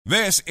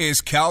This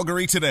is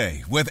Calgary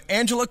Today with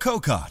Angela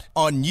Kokott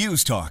on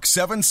News Talk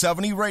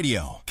 770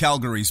 Radio,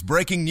 Calgary's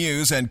breaking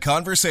news and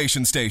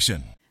conversation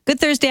station. Good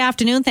Thursday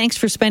afternoon. Thanks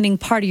for spending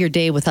part of your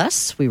day with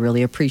us. We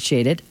really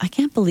appreciate it. I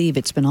can't believe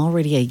it's been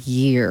already a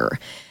year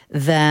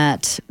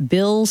that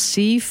Bill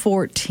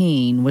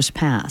C-14 was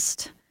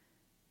passed.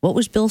 What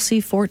was Bill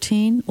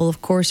C-14? Well,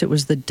 of course, it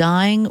was the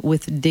Dying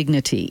with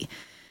Dignity.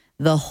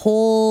 The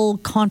whole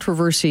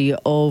controversy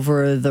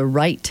over the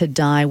right to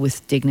die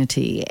with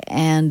dignity.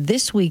 And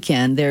this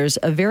weekend, there's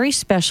a very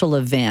special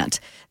event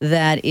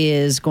that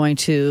is going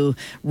to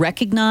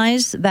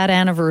recognize that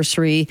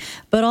anniversary,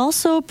 but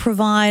also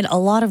provide a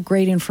lot of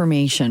great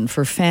information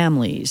for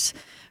families,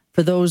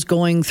 for those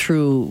going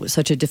through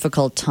such a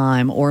difficult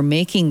time or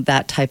making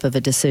that type of a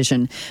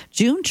decision.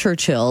 June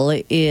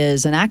Churchill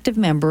is an active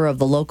member of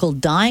the local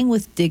Dying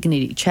with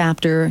Dignity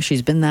chapter.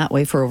 She's been that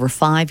way for over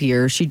 5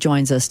 years. She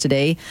joins us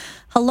today.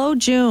 Hello,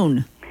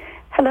 June.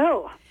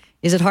 Hello.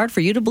 Is it hard for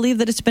you to believe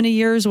that it's been a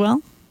year as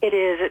well? It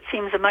is. It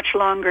seems a much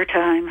longer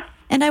time.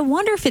 And I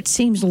wonder if it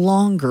seems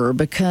longer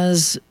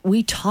because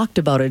we talked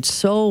about it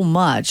so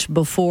much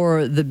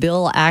before the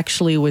bill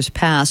actually was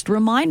passed.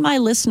 Remind my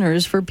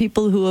listeners, for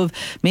people who have,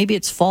 maybe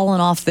it's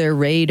fallen off their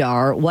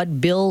radar,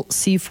 what Bill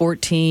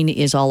C-14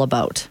 is all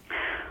about.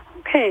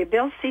 Okay,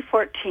 Bill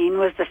C-14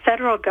 was the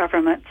federal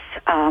government's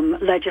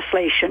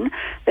legislation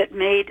that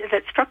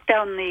struck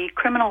down the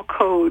criminal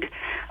code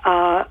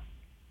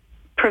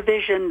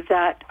provision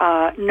that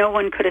no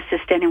one could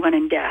assist anyone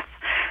in death.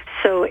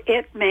 So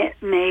it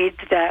made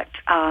that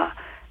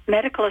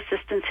medical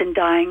assistance in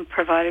dying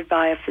provided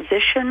by a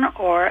physician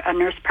or a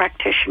nurse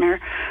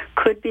practitioner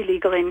could be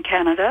legal in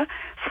Canada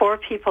for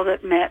people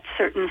that met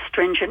certain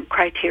stringent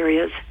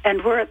criteria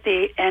and were at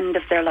the end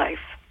of their life.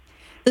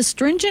 The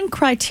stringent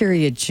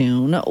criteria,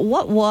 June,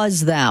 what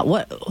was that?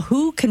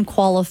 Who can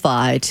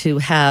qualify to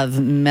have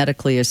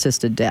medically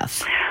assisted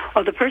death?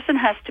 Well, the person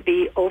has to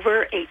be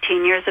over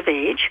 18 years of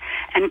age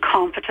and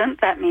competent.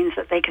 That means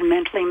that they can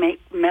mentally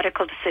make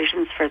medical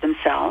decisions for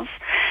themselves.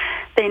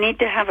 They need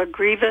to have a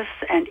grievous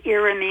and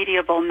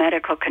irremediable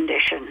medical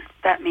condition.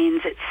 That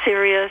means it's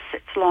serious,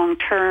 it's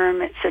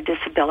long-term, it's a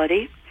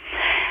disability.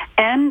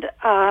 And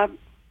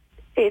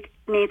it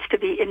needs to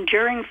be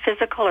enduring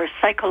physical or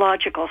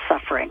psychological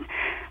suffering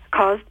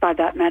caused by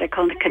that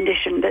medical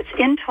condition that's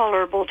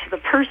intolerable to the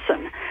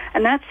person.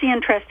 And that's the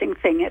interesting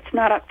thing. It's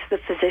not up to the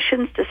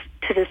physicians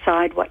to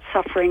decide what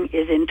suffering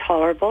is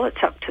intolerable.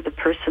 It's up to the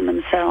person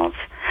themselves.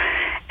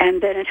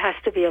 And then it has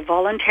to be a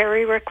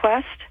voluntary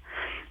request,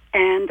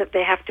 and that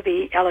they have to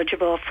be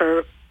eligible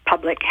for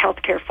public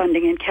health care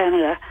funding in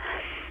Canada.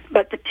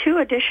 But the two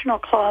additional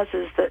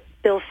clauses that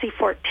Bill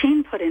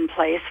C-14 put in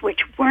place, which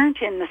weren't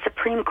in the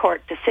Supreme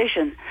Court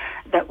decision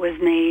that was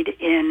made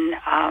in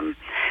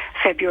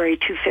February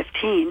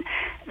 2015,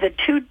 the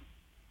two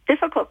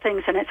difficult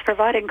things, and it's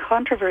providing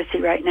controversy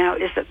right now,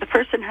 is that the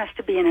person has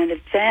to be in an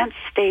advanced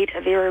state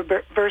of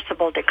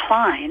irreversible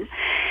decline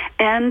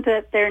and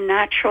that their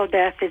natural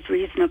death is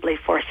reasonably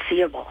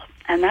foreseeable.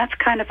 And that's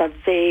kind of a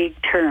vague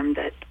term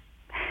that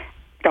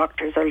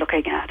doctors are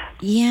looking at.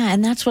 Yeah,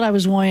 and that's what I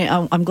was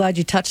wondering. I'm glad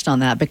you touched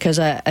on that because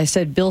I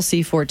said Bill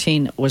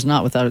C-14 was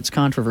not without its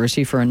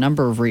controversy for a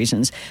number of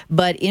reasons.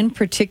 But in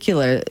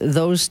particular,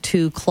 those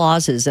two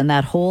clauses and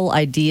that whole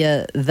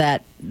idea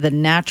that the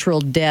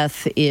natural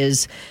death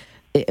is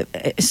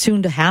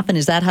soon to happen,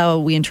 is that how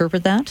we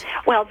interpret that?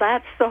 Well,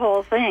 that's the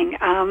whole thing.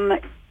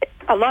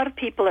 A lot of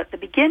people at the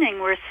beginning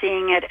were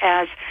seeing it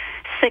as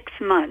 6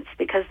 months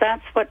because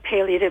that's what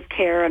palliative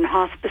care and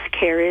hospice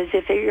care is.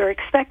 If you're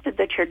expected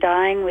that you're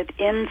dying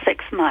within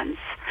 6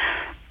 months,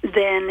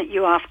 then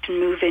you often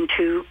move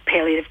into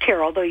palliative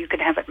care, although you can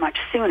have it much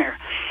sooner.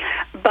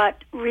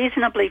 But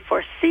reasonably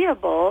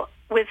foreseeable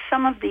with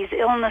some of these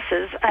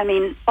illnesses, I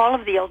mean, all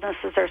of the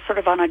illnesses are sort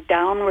of on a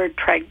downward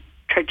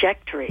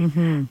trajectory.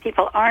 Mm-hmm.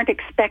 People aren't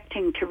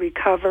expecting to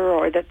recover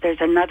or that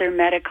there's another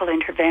medical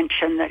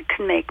intervention that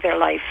can make their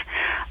life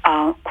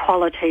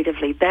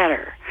qualitatively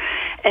better.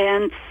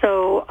 And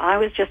so I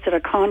was just at a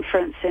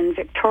conference in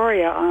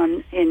Victoria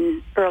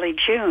in early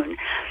June,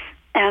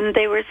 and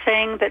they were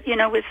saying that, you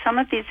know, with some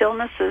of these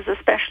illnesses,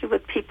 especially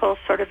with people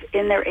sort of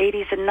in their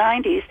 80s and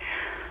 90s,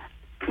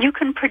 you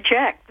can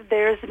project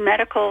there's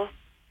medical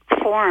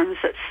forms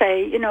that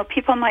say, you know,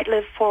 people might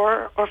live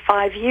 4 or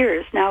 5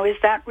 years. Now, is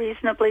that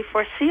reasonably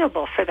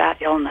foreseeable for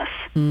that illness?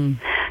 Mm.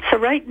 So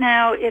right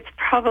now, it's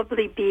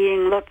probably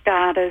being looked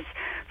at as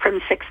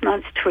from 6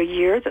 months to a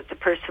year that the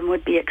person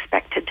would be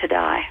expected to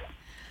die.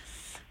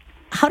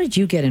 How did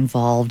you get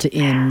involved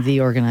in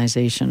the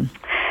organization?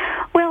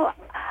 Well,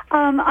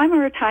 I'm a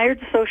retired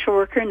social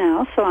worker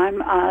now, so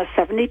I'm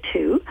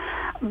 72.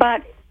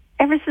 But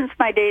ever since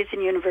my days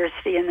in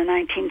university in the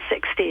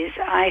 1960s,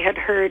 I had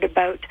heard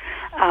about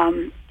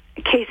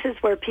cases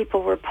where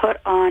people were put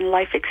on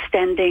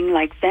life-extending,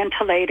 like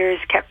ventilators,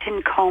 kept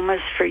in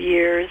comas for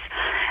years.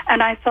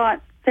 And I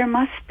thought, there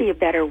must be a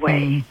better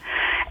way. Mm.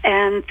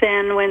 And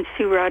then when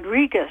Sue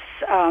Rodriguez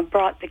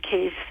brought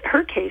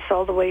her case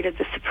all the way to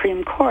the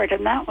Supreme Court,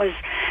 and that was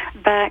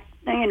back,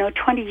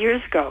 20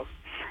 years ago.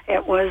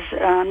 It was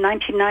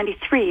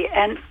 1993,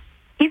 and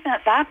even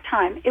at that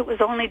time, it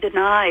was only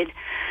denied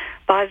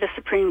by the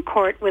Supreme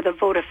Court with a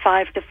vote of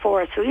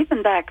 5-4. So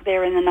even back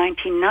there in the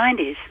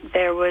 1990s,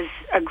 there was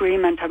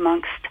agreement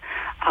amongst,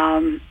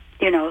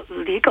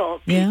 legal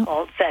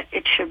people that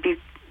it should be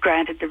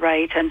granted the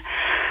right. And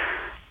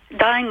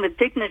Dying with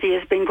Dignity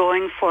has been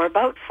going for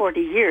about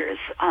 40 years.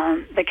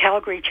 The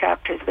Calgary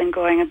chapter has been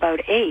going about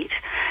 8.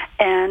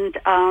 And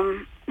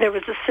there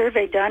was a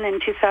survey done in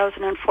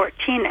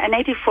 2014, and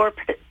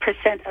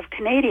 84% of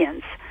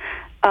Canadians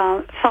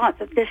thought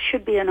that this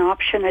should be an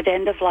option at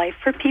end of life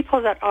for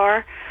people that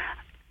are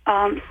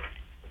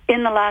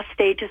in the last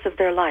stages of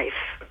their life.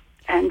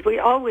 And we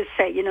always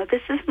say,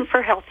 this isn't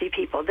for healthy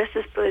people. This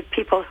is for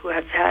people who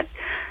have had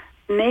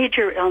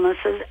major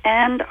illnesses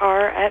and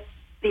are at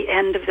the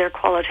end of their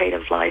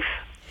qualitative life.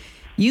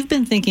 You've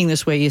been thinking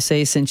this way, you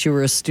say, since you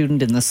were a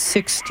student in the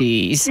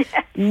 60s. Yes.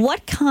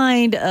 What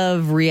kind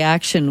of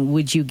reaction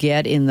would you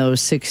get in those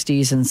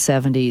 60s and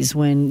 70s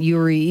when you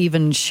were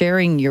even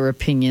sharing your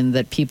opinion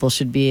that people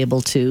should be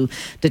able to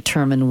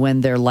determine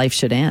when their life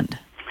should end?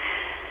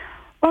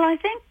 Well, I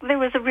think there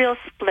was a real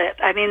split.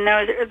 I mean,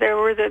 there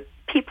were the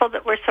people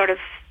that were sort of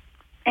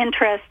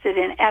interested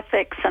in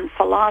ethics and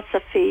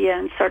philosophy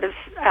and sort of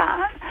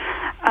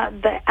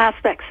the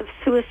aspects of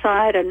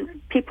suicide,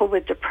 and people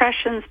with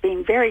depressions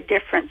being very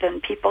different than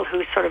people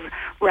who sort of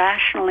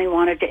rationally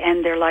wanted to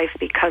end their life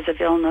because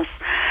of illness.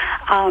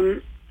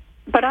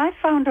 But I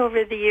found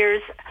over the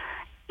years,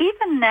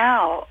 even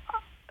now,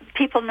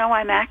 people know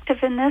I'm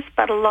active in this,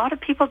 but a lot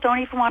of people don't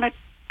even want to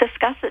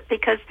discuss it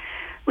because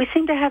we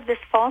seem to have this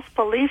false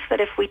belief that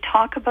if we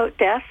talk about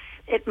death,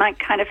 it might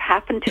kind of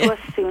happen to us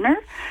sooner.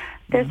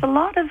 There's a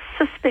lot of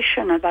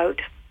suspicion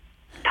about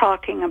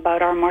talking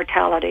about our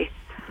mortality.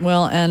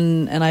 Well,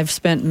 and I've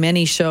spent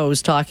many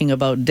shows talking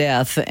about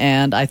death,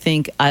 and I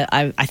think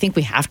I think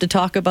we have to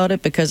talk about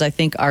it because I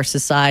think our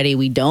society,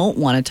 we don't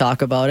want to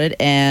talk about it,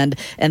 and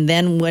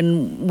then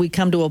when we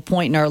come to a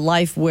point in our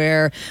life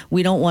where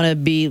we don't want to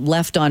be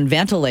left on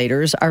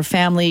ventilators, our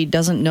family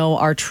doesn't know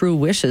our true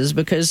wishes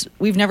because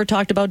we've never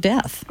talked about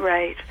death.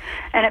 Right,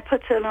 and it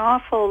puts an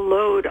awful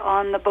load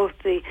on both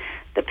the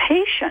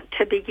patient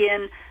to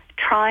begin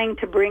trying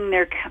to bring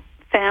their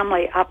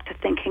family up to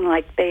thinking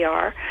like they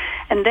are.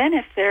 And then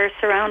if they're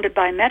surrounded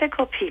by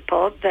medical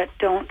people that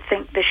don't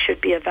think this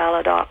should be a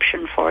valid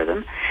option for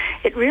them,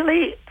 it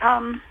really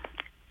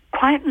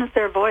quietens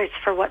their voice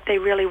for what they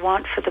really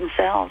want for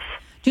themselves.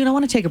 June, I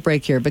want to take a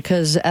break here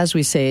because, as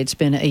we say, it's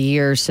been a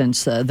year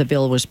since the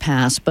bill was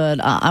passed, but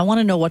I want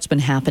to know what's been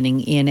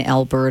happening in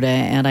Alberta,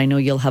 and I know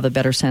you'll have a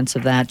better sense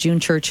of that. June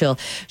Churchill,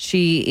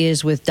 she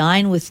is with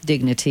Dying with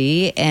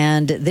Dignity,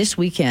 and this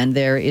weekend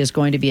there is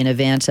going to be an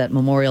event at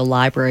Memorial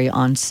Library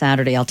on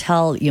Saturday. I'll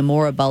tell you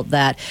more about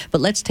that,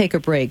 but let's take a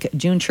break.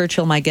 June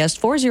Churchill, my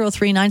guest,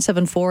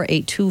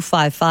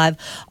 403-974-8255.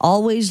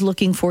 Always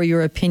looking for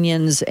your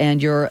opinions and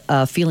your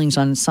feelings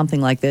on something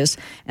like this,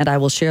 and I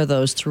will share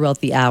those throughout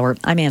the hour.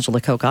 I'm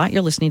Angela Kokott.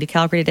 You're listening to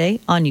Calgary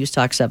Today on News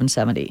Talk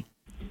 770.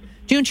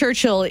 June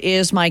Churchill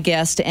is my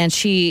guest, and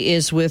she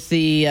is with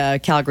the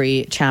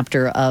Calgary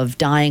Chapter of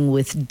Dying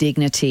with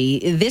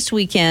Dignity. This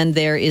weekend,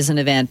 there is an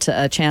event,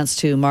 a chance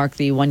to mark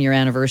the one-year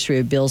anniversary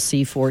of Bill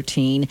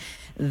C-14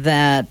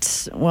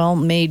 that,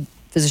 made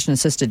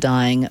physician-assisted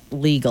dying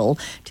legal,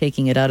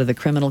 taking it out of the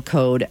criminal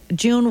code.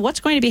 June, what's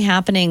going to be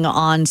happening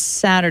on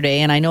Saturday?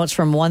 And I know it's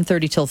from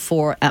 1:30 till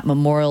 4 at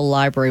Memorial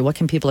Library. What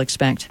can people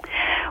expect?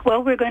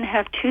 Well, we're going to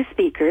have two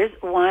speakers.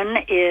 One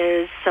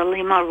is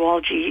Salimah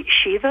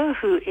Walji-Shivji,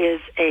 who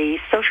is a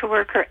social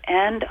worker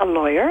and a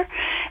lawyer,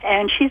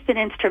 and she's been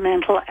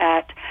instrumental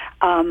at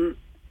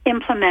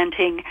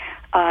implementing,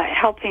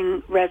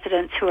 helping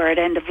residents who are at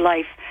end of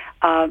life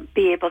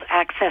be able to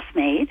access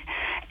MAID.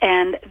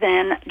 And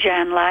then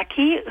Jan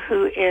Lackie,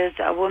 who is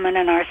a woman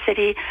in our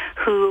city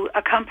who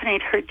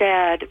accompanied her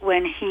dad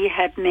when he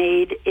had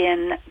MAID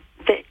in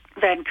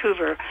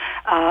Vancouver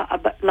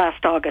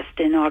last August,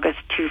 in August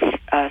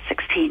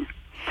 2016.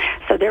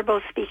 So they're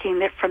both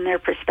speaking from their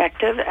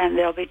perspective, and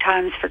there'll be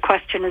times for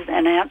questions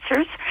and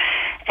answers,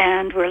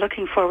 and we're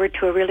looking forward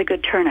to a really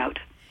good turnout.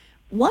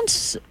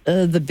 Once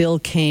the bill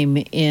came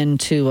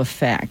into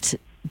effect,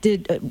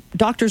 did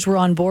doctors were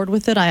on board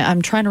with it?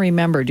 I'm trying to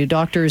remember. Do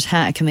doctors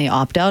can they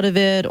opt out of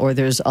it, or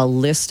there's a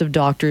list of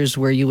doctors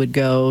where you would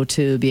go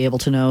to be able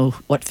to know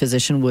what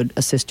physician would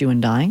assist you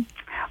in dying?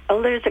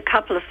 Well, there's a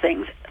couple of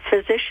things.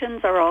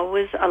 Physicians are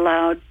always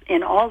allowed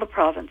in all the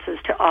provinces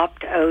to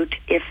opt out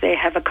if they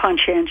have a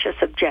conscientious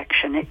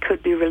objection. It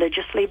could be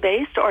religiously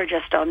based or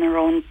just on their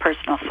own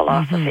personal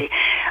philosophy.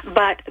 Mm-hmm.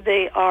 But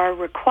they are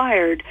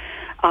required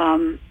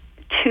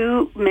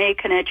to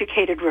make an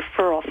educated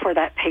referral for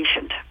that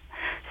patient,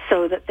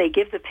 so that they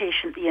give the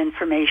patient the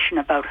information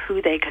about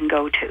who they can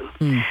go to.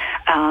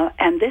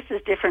 And this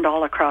is different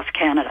all across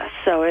Canada,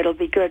 so it'll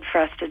be good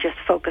for us to just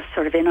focus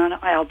sort of in on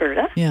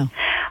Alberta. Yeah.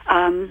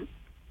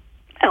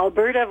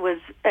 Alberta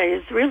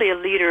is really a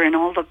leader in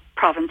all the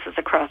provinces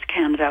across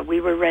Canada.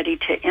 We were ready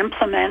to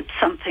implement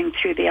something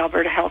through the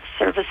Alberta Health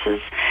Services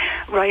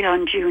right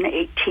on June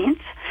 18th.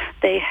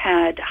 they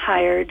had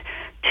hired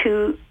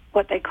 2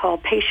 what they call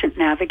patient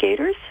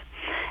navigators.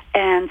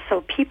 And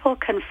so people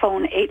can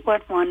phone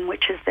 811,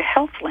 which is the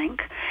health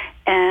link,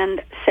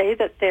 and say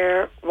that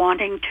they're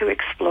wanting to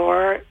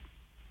explore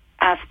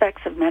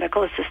aspects of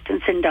medical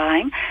assistance in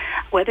dying,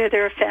 whether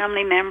they're a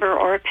family member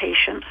or a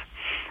patient.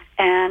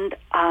 And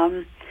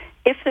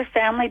if their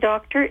family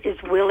doctor is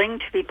willing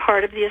to be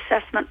part of the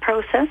assessment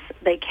process,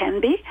 they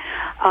can be.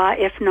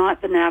 If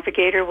not, the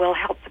navigator will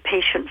help the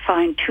patient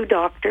find 2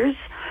 doctors.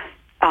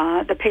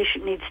 The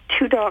patient needs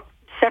 2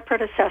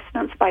 separate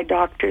assessments by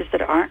doctors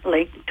that aren't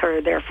linked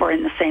or therefore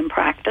in the same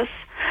practice.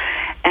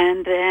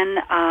 And then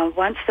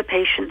once the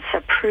patient's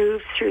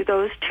approved through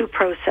those 2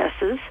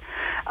 processes,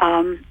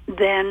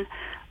 then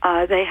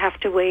they have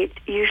to wait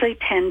usually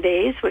 10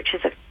 days, which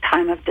is a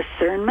time of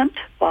discernment,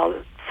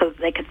 so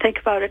they can think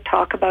about it,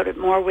 talk about it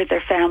more with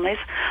their families,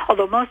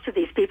 although most of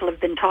these people have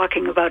been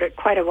talking about it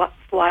quite a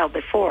while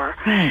before.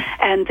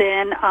 And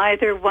then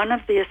either one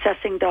of the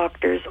assessing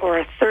doctors or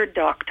a third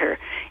doctor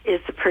is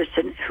the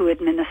person who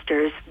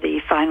administers the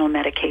final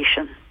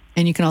medication.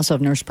 And you can also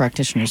have nurse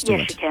practitioners do it.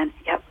 Yes, you can.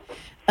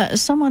 Yep.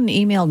 Someone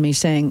emailed me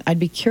saying, I'd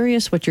be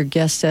curious what your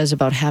guest says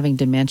about having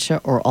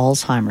dementia or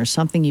Alzheimer's,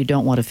 something you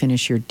don't want to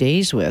finish your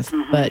days with,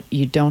 but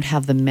you don't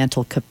have the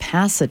mental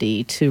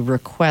capacity to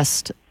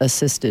request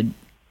assisted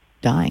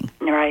dying.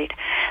 Right.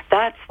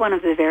 That's one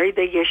of the very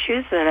big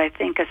issues that I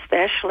think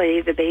especially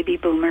the baby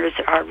boomers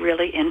are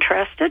really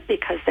interested,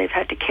 because they've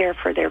had to care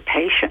for their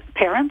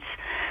parents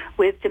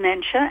with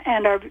dementia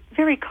and are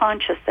very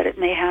conscious that it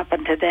may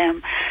happen to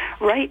them.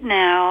 Right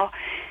now,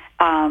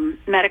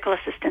 medical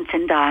assistance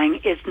in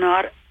dying is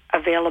not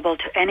available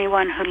to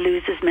anyone who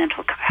loses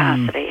mental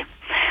capacity.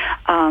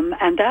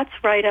 And that's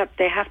right up.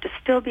 They have to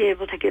still be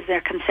able to give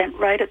their consent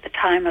right at the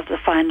time of the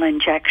final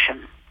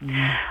injection.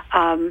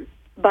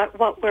 But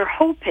what we're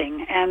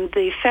hoping, and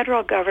the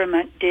federal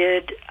government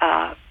did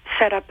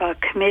set up a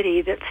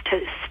committee that's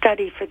to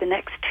study for the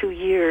next 2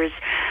 years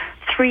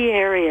 3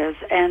 areas,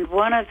 and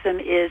one of them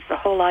is the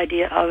whole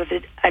idea of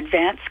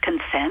advanced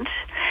consent,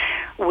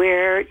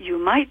 where you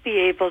might be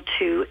able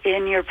to,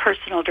 in your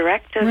personal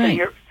directive and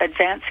your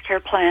advanced care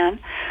plan,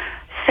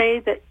 say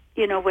that,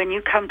 when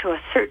you come to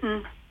a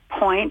certain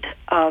point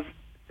of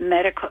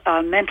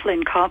mental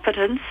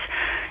incompetence,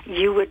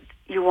 you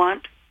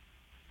want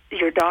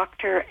your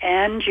doctor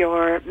and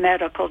your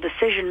medical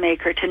decision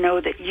maker to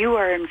know that you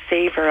are in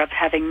favor of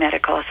having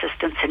medical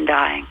assistance in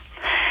dying.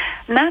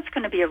 And that's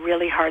going to be a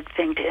really hard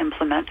thing to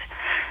implement.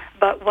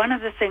 But one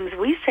of the things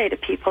we say to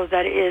people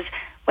that is,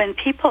 when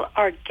people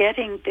are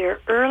getting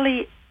their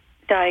early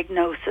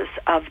diagnosis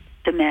of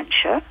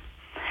dementia,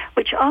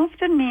 which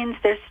often means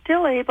they're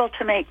still able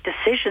to make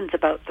decisions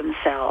about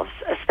themselves,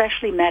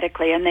 especially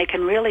medically, and they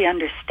can really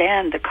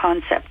understand the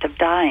concept of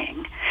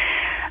dying,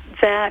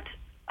 that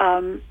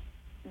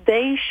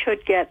they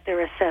should get their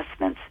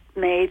assessments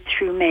made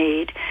through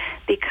MAID,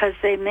 because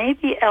they may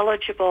be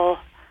eligible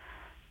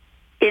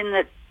in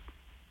that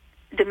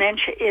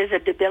dementia is a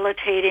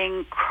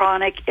debilitating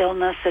chronic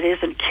illness that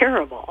isn't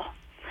curable,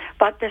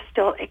 but they're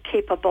still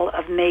capable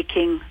of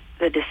making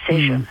the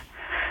decision.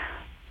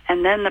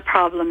 And then the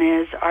problem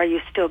is, are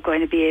you still going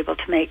to be able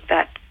to make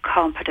that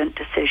competent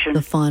decision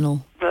before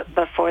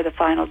the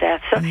final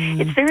death? So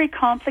it's very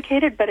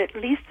complicated, but at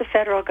least the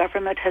federal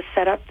government has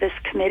set up this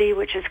committee,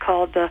 which is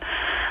called the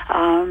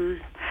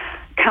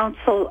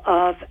Council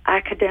of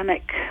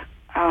Academic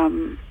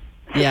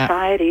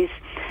Societies.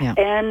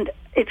 And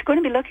it's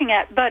going to be looking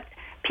at, but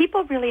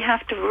people really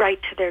have to write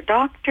to their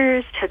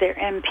doctors, to their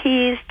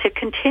MPs, to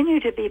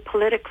continue to be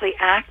politically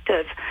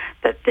active,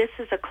 that this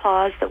is a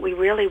clause that we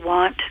really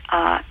want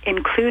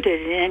included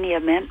in any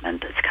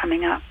amendment that's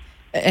coming up.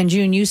 And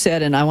June, you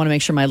said, and I want to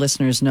make sure my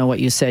listeners know what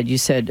you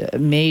said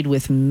made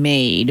with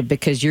MAID,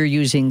 because you're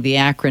using the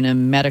acronym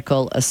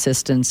Medical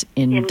Assistance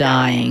in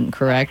Dying,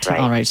 correct? Right.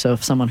 All right, so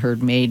if someone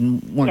heard MAID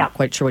and weren't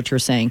quite sure what you were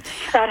saying.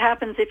 That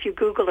happens if you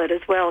Google it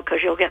as well, because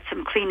you'll get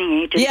some cleaning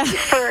agencies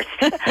first.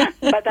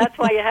 But that's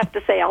why you have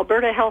to say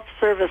Alberta Health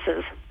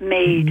Services,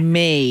 MAID.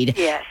 MAID.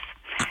 Yes.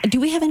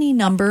 Do we have any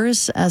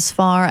numbers as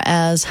far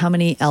as how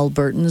many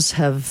Albertans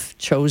have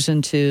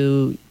chosen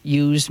to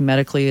use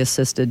medically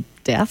assisted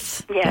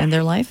death in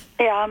their life?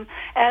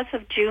 As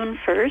of June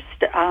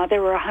 1st,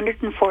 there were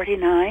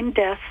 149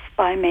 deaths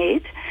by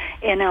MAID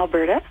in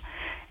Alberta,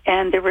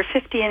 and there were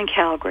 50 in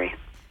Calgary.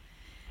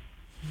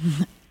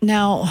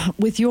 Now,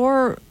 with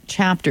your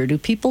chapter, do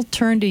people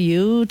turn to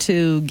you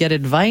to get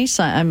advice?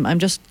 I'm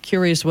just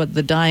curious what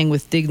the Dying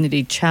with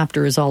Dignity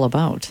chapter is all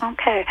about.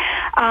 Okay.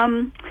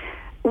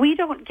 We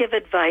don't give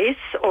advice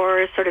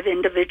or sort of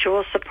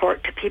individual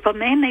support to people.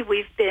 Mainly,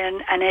 we've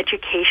been an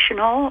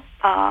educational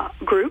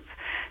group.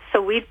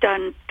 So we've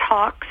done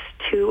talks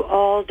to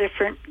all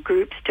different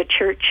groups, to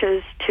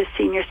churches, to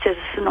senior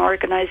citizen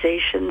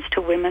organizations,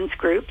 to women's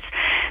groups.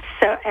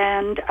 So,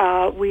 and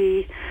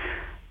we've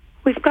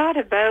got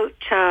about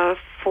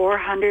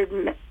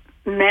 400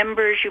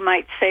 members, you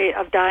might say,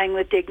 of Dying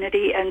with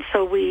Dignity, and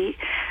so we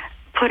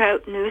put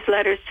out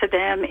newsletters to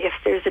them if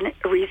there's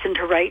a reason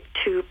to write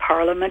to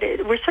Parliament.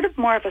 We're sort of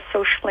more of a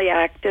socially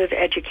active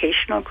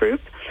educational group,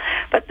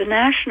 but the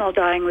National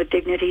Dying with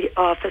Dignity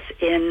office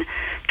in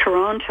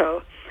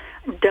Toronto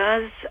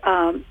does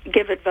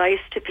give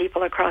advice to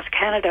people across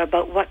Canada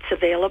about what's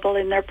available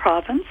in their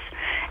province.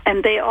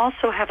 And they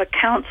also have a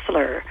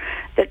counselor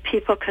that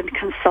people can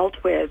consult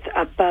with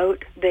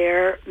about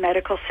their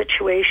medical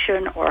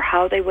situation or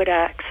how they would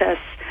access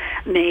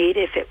MAID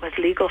if it was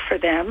legal for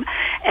them.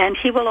 And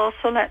he will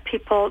also let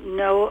people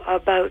know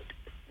about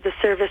the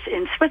service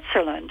in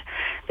Switzerland,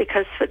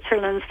 because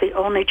Switzerland's the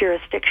only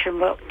jurisdiction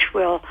which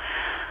will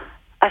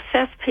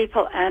assess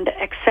people and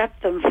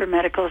accept them for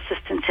medical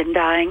assistance in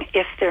dying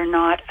if they're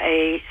not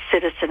a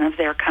citizen of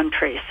their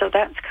country. So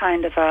that's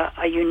kind of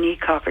a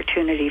unique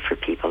opportunity for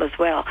people as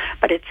well,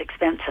 but it's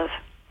expensive.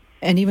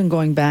 And even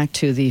going back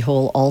to the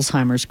whole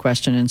Alzheimer's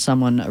question, and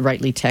someone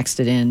rightly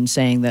texted in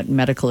saying that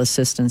medical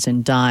assistance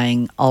in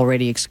dying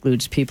already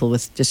excludes people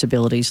with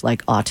disabilities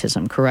like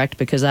autism, correct?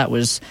 Because that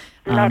was...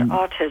 not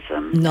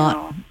autism,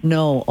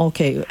 no.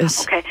 Okay.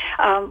 Okay.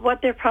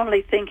 What they're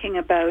probably thinking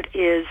about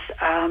is...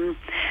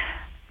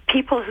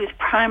 people whose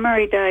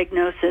primary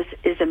diagnosis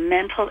is a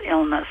mental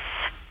illness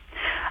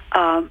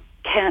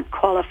can't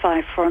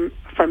qualify for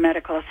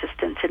medical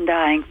assistance in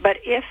dying. But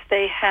if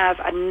they have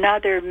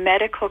another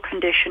medical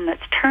condition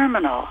that's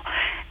terminal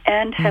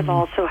and have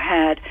also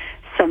had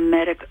some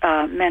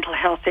mental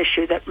health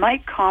issue that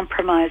might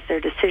compromise their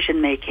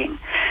decision-making,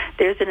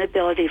 there's an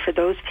ability for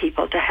those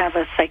people to have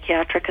a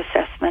psychiatric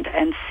assessment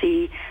and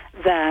see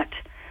that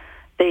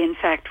they, in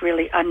fact,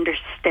 really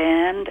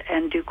understand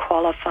and do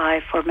qualify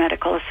for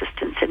medical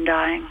assistance in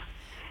dying.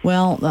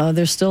 Well,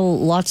 there's still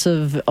lots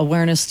of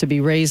awareness to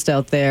be raised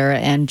out there.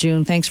 And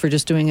June, thanks for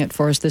just doing it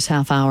for us this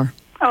half hour.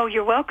 Oh,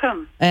 you're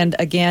welcome. And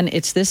again,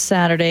 it's this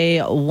Saturday,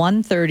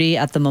 1:30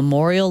 at the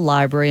Memorial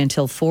Library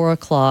until 4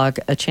 o'clock,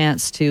 a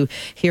chance to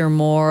hear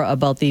more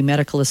about the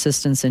medical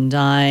assistance in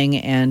dying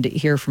and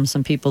hear from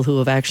some people who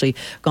have actually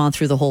gone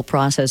through the whole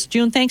process.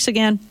 June, thanks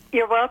again.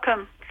 You're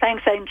welcome.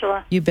 Thanks,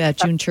 Angela. You bet.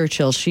 June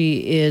Churchill.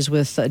 She is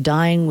with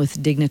Dying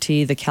with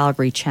Dignity, the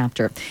Calgary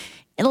chapter.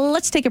 And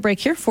let's take a break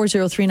here,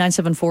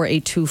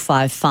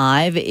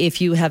 403-974-8255.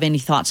 If you have any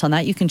thoughts on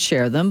that, you can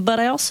share them. But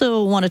I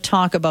also want to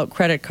talk about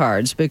credit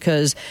cards,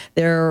 because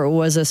there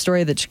was a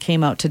story that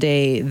came out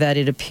today that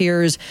it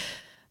appears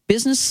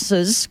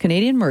businesses,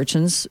 Canadian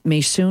merchants,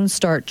 may soon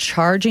start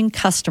charging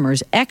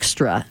customers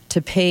extra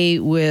to pay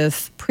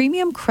with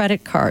premium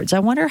credit cards. I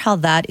wonder how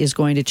that is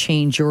going to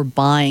change your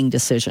buying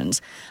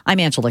decisions. I'm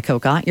Angela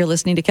Kokott. You're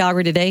listening to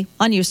Calgary Today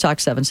on News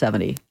Talk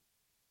 770.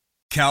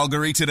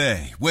 Calgary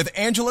Today with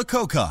Angela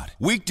Kokott.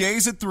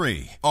 Weekdays at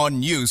 3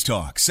 on News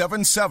Talk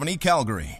 770 Calgary.